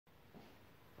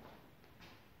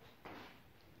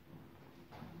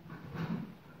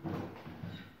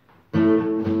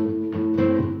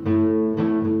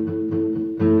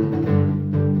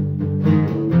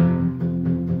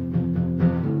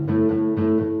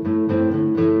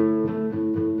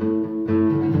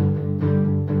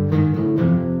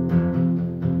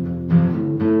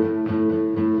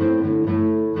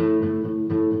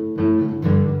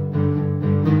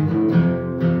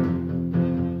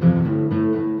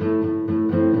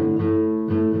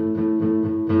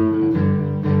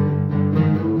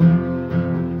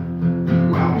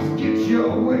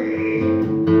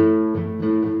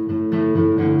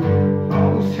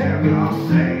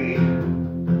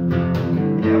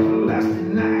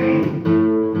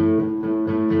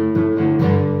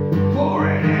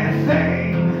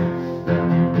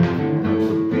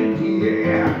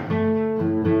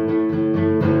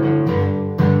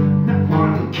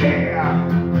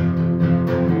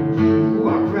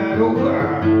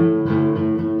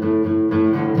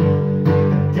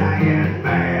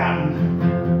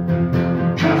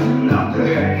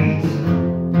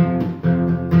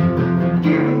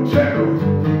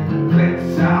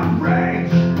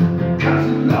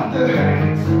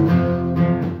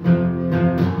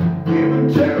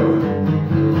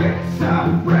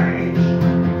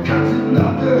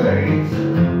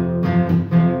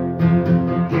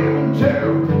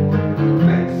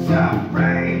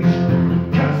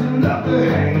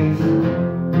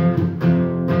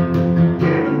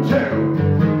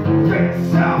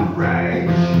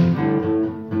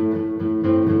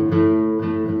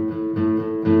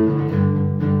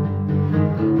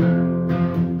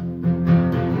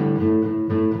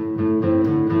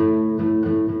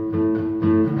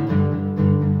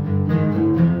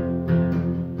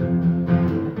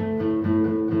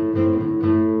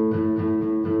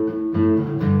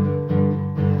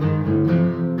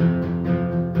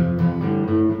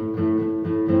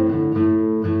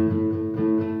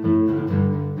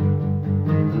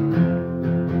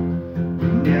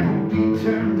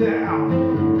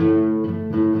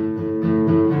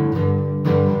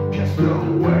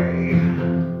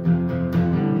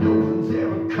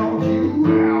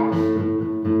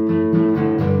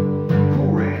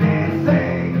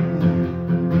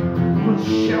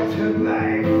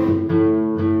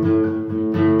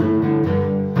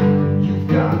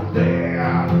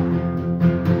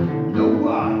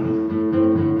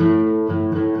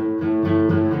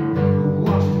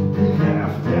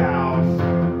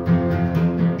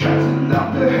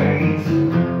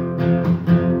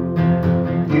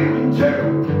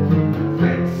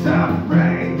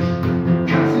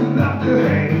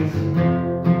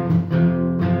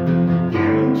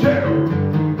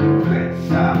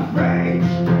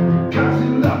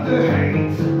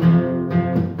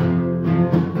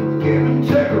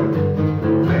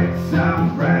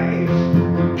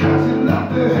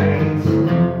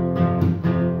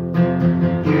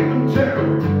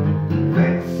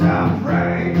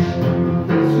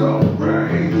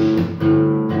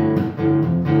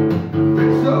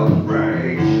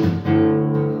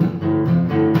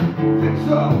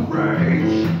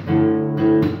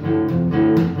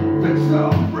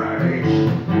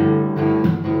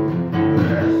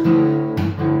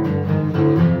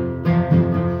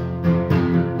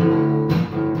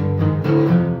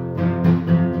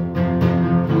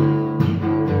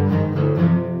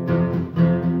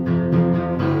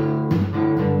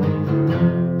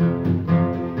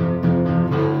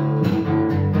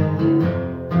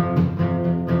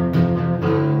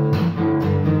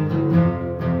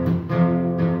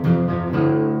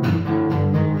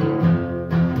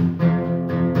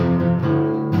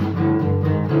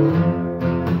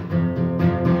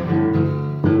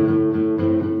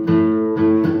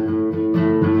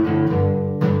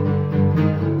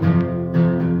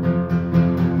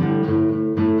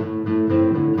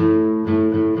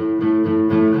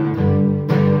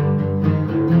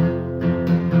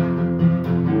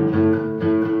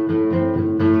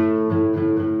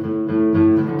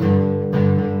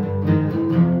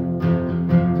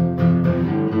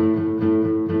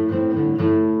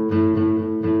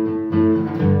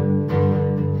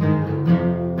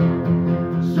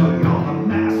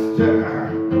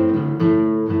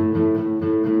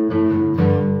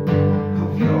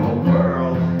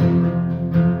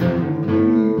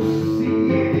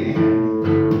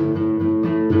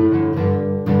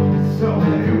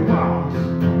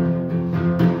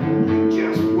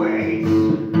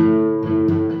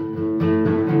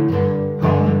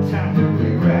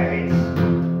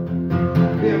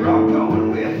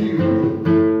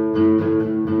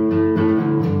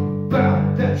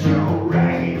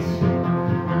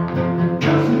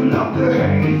love the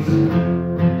hate.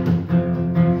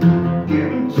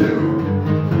 Give 'em two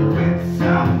bits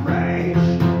of rage,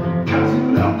 'cause you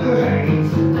love the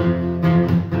hate.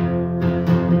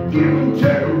 Give 'em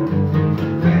two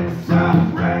bits of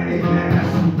rage, yes,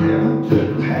 give 'em two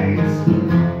hates.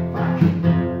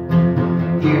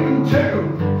 Give 'em two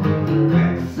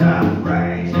bits of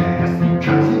rage, yes,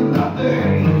 'cause you love the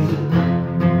hate.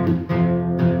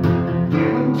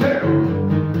 Give 'em two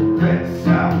bits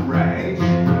of rage.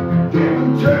 Give 'em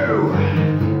two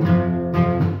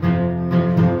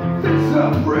bits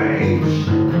of rage.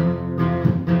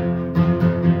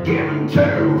 Give 'em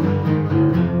two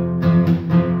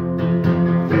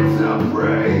bits of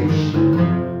rage.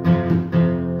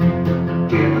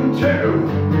 Give 'em two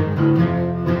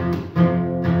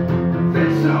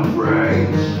bits of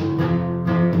rage.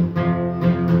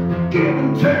 Give 'em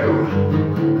two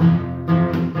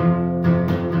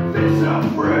bits of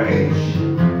rage.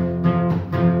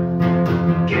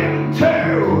 Give 'em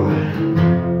two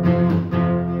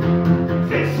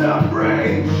bits of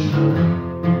rage.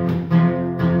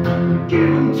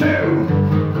 Give 'em two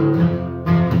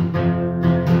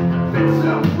bits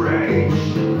of rage.